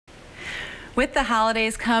With the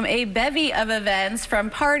holidays come a bevy of events, from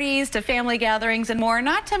parties to family gatherings and more,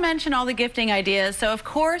 not to mention all the gifting ideas. So of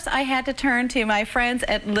course I had to turn to my friends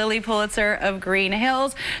at Lily Pulitzer of Green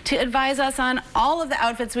Hills to advise us on all of the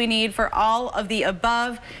outfits we need for all of the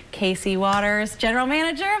above. Casey Waters, General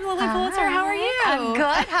Manager of Lily Pulitzer, how are you? I'm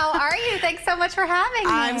good. How are you? Thanks so much for having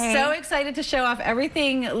me. I'm so excited to show off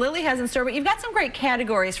everything Lily has in store, but you've got some great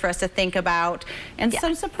categories for us to think about and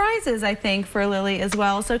some surprises, I think, for Lily as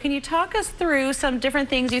well. So can you talk us through some different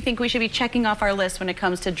things you think we should be checking off our list when it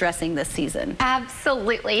comes to dressing this season?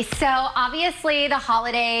 Absolutely. So obviously the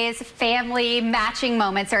holidays, family matching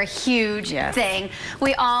moments are a huge thing.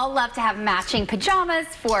 We all love to have matching pajamas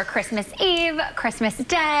for Christmas Eve, Christmas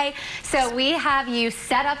Day. So we have you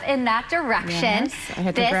set up in that direction. Yes, I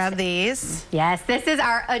had to grab these. Yes, this is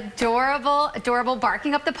our adorable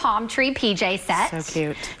Barking Up the Palm Tree PJ set. So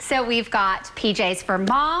cute. So we've got PJs for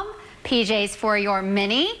mom, PJs for your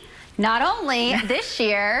mini. Not only this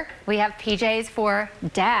year, we have PJs for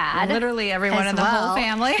dad. Literally everyone in the whole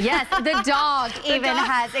family. Yes, the dog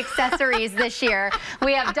has accessories this year.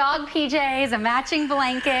 We have dog PJs, a matching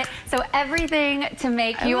blanket, so everything to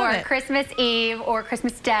make your Christmas Eve or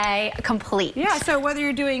Christmas Day complete. Yeah, so whether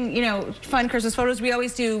you're doing, you know, fun Christmas photos, we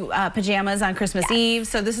always do pajamas on Christmas Eve,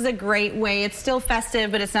 so this is a great way. It's still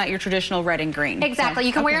festive, but it's not your traditional red and green. Exactly, so,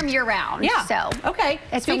 you can wear them year round. Yeah, so okay.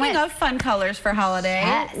 Speaking of fun colors for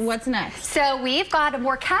holiday, what's next? So we've got a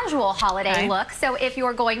more casual holiday look. So if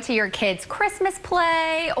you're going to your kids' Christmas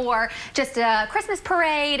play or just a Christmas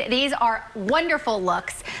parade, these are wonderful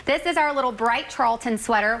looks. This is our little bright Charlton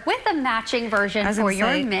sweater with a matching version for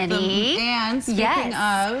your mini. And speaking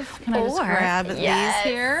of, can I just grab these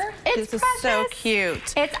here? This is so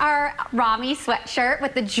cute. It's our Rami sweatshirt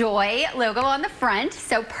with the Joy logo on the front.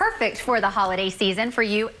 So perfect for the holiday season for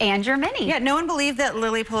you and your mini. Yeah, no one believed that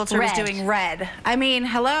Lily Pulitzer was doing red. I mean,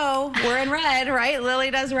 hello, we're in red, right?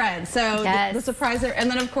 Lily does red. So the surprise there.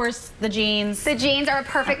 And then, of course, the jeans. The jeans are a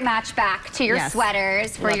perfect match back to your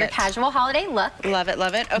sweaters for your casual holiday look. Love it,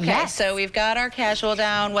 love it. Okay, so we've got our casual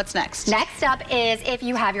down. What's next? Next up is if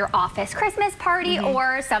you have your office Christmas party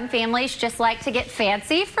or some families just like to get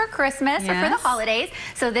fancy for Christmas or for the holidays.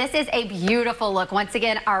 So this is a beautiful look. Once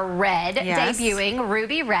again, our red debuting,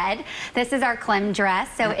 ruby red. This is our Clem dress.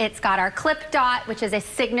 So it's got our clip dot, which is a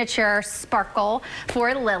signature sparkle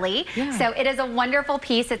for Lily. So it is a wonderful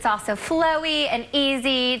piece. It's also flowy and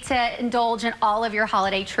easy to indulge in all of your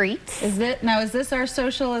holiday treats. Is this our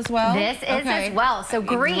social as well? This is as well. So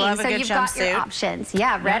green, so you've got your options.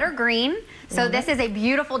 Yeah, red or green. So this is a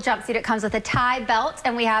beautiful jumpsuit. It comes with a tie belt,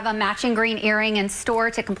 and we have a matching green earring in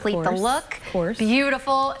store to complete the look. Of course.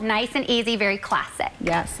 Beautiful, nice and easy, very classic.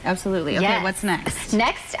 Yes, absolutely. Okay, what's next?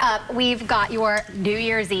 Next up, we've got your New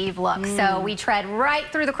Year's Eve look. So we tread right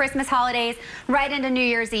through the Christmas holidays, right into New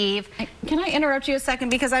Year's Eve. Can I interrupt you a second?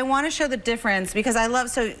 Because I want to show the difference, because I love,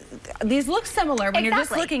 so these look similar when you're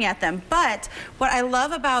just looking at them, but what I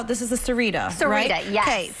love about, this is a Sarita, right? Yes.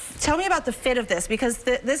 Okay, tell me about the fit of this, because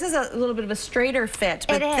this is a little bit of a straighter fit,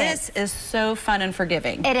 but this is so fun and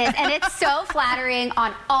forgiving. It is, and it's so flattering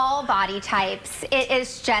on all body types. It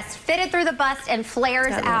is just fitted through the bust and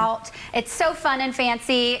flares out. It's so fun and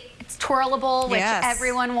fancy. It's twirlable, which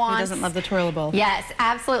everyone wants. Who doesn't love the twirlable? Yes,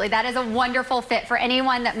 absolutely. That is a wonderful fit for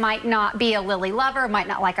anyone that might not be a Lily lover, might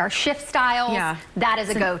not like our shift styles. That is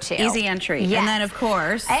a go-to. Easy entry. And then, of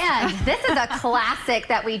course. And this is a classic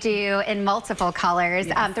that we do in multiple colors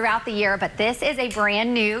throughout the year, but this is a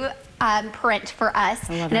brand new print for us,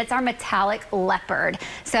 and it's our metallic leopard.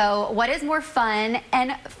 So what is more fun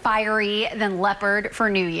and fiery than leopard for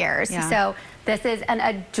New Year's? So this is an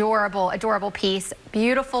adorable piece.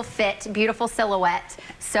 Beautiful fit, beautiful silhouette,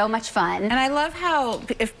 so much fun. And I love how,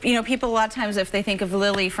 if you know, people a lot of times, if they think of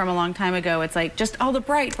Lily from a long time ago, it's like just all the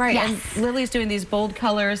bright. And Lily's doing these bold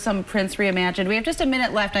colors, some prints reimagined. We have just a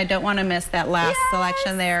minute left. I don't want to miss that last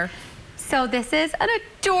selection there. So this is an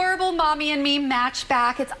adorable Mommy and Me match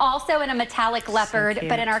back. It's also in a metallic leopard,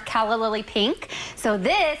 but in our Calla Lily pink. So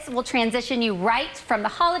this will transition you right from the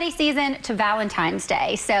holiday season to Valentine's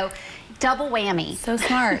Day. So double whammy. So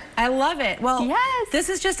smart. I love it. Well, this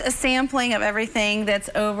is just a sampling of everything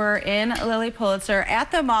that's over in Lily Pulitzer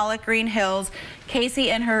at the mall at Green Hills.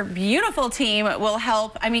 Casey and her beautiful team will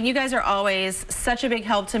help. I mean, you guys are always such a big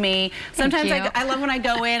help to me. Sometimes I love when I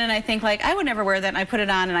go in and I think, like, I would never wear that, and I put it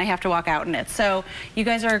on and I have to walk out in it. So you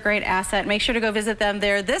guys are a great asset. Make sure to go visit them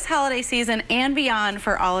there this holiday season and beyond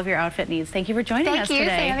for all of your outfit needs. Thank you for joining us today.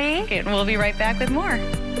 Thank you, Sammy. Okay, and we'll be right back with more.